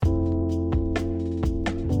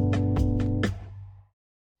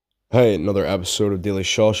Hey, another episode of Daily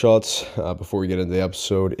Shaw Shots. Before we get into the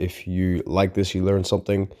episode, if you like this, you learn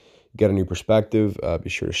something, get a new perspective, be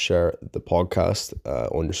sure to share the podcast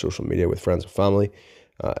on your social media with friends and family.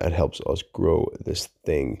 It helps us grow this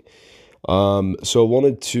thing. So I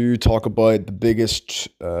wanted to talk about the biggest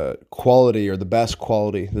quality or the best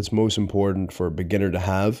quality that's most important for a beginner to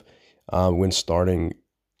have when starting,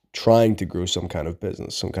 trying to grow some kind of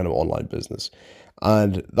business, some kind of online business.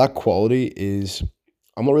 And that quality is,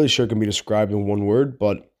 I'm not really sure it can be described in one word,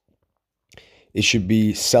 but it should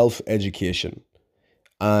be self-education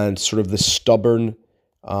and sort of the stubborn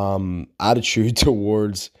attitude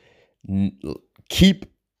towards n- keep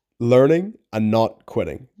learning and not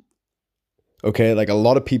quitting. Okay, like a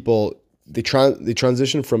lot of people, they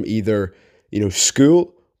transition from either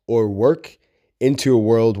school or work into a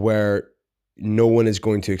world where no one is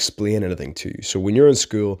going to explain anything to you. So when you're in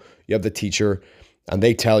school, you have the teacher, and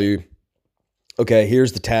they tell you, okay,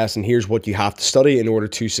 here's the test and here's what you have to study in order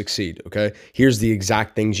to succeed. Okay, here's the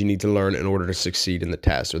exact things you need to learn in order to succeed in the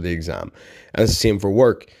test or the exam. And it's the same for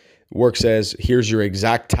work. Work says, here's your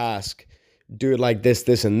exact task, do it like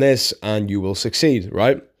this and this, and you will succeed,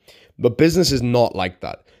 right? But business is not like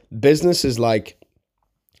that. Business is like,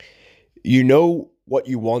 you know what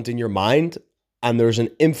you want in your mind, and there's an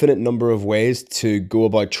infinite number of ways to go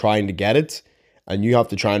about trying to get it, and you have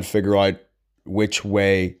to try and figure out which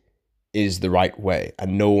way is the right way,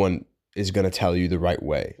 and no one is going to tell you the right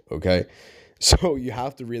way. Okay, so you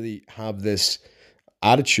have to really have this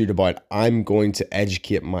attitude about, I'm going to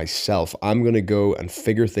educate myself, I'm going to go and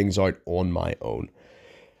figure things out on my own.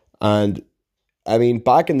 And I mean,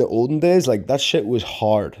 back in the olden days, like that shit was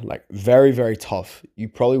hard, like very, very tough. You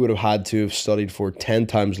probably would have had to have studied for 10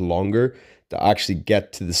 times longer to actually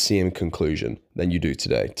get to the same conclusion than you do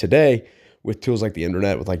today. Today, with tools like the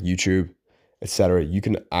internet, with like YouTube, etc., you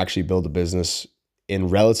can actually build a business in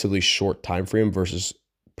relatively short time frame versus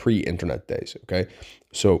pre-internet days. Okay.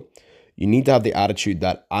 So you need to have the attitude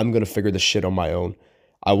that I'm gonna figure this shit on my own.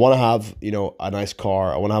 I want to have, a nice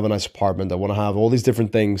car. I want to have a nice apartment. I want to have all these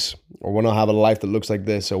different things. I want to have a life that looks like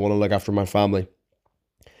this. I want to look after my family.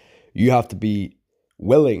 You have to be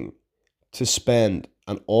willing to spend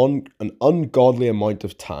an ungodly amount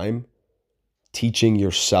of time teaching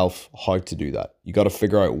yourself how to do that. You got to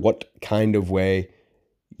figure out what kind of way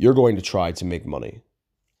you're going to try to make money.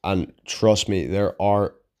 And trust me, there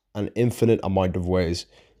are an infinite amount of ways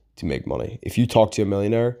to make money. If you talk to a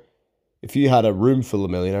millionaire, if you had a room full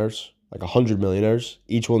of millionaires, like 100 millionaires,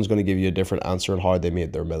 each one's going to give you a different answer on how they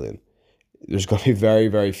made their million. There's going to be very,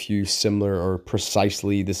 very few similar or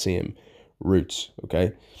precisely the same routes.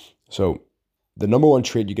 Okay. So the number one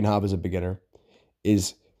trait you can have as a beginner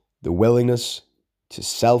is the willingness to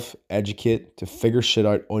self-educate, to figure shit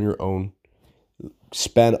out on your own.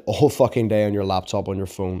 Spend a whole fucking day on your laptop, on your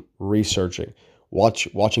phone, researching,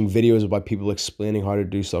 watching videos about people explaining how to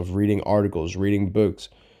do stuff, reading articles, reading books,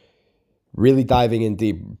 really diving in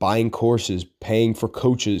deep, buying courses, paying for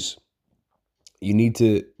coaches. You need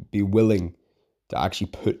to be willing to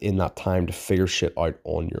actually put in that time to figure shit out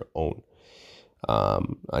on your own.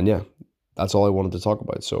 And yeah, that's all I wanted to talk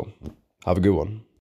about. So have a good one.